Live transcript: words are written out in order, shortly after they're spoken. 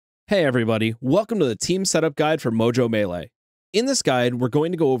Hey everybody, welcome to the team setup guide for Mojo Melee. In this guide, we're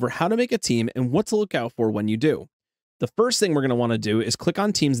going to go over how to make a team and what to look out for when you do. The first thing we're going to want to do is click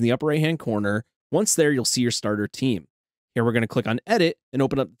on teams in the upper right hand corner. Once there, you'll see your starter team. Here we're going to click on edit and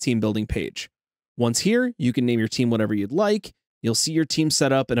open up the team building page. Once here, you can name your team whatever you'd like. You'll see your team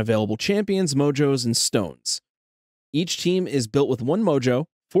setup and available champions, mojos, and stones. Each team is built with 1 mojo,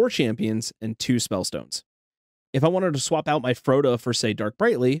 4 champions, and 2 spellstones. If I wanted to swap out my Froda for, say, Dark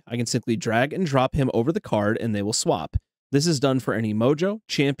Brightly, I can simply drag and drop him over the card and they will swap. This is done for any mojo,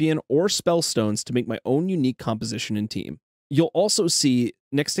 champion, or spellstones to make my own unique composition and team. You'll also see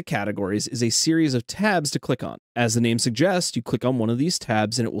next to categories is a series of tabs to click on. As the name suggests, you click on one of these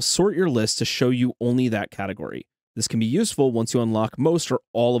tabs and it will sort your list to show you only that category. This can be useful once you unlock most or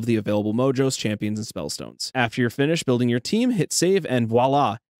all of the available mojos, champions, and spellstones. After you're finished building your team, hit save and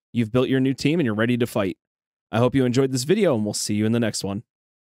voila! You've built your new team and you're ready to fight. I hope you enjoyed this video and we'll see you in the next one.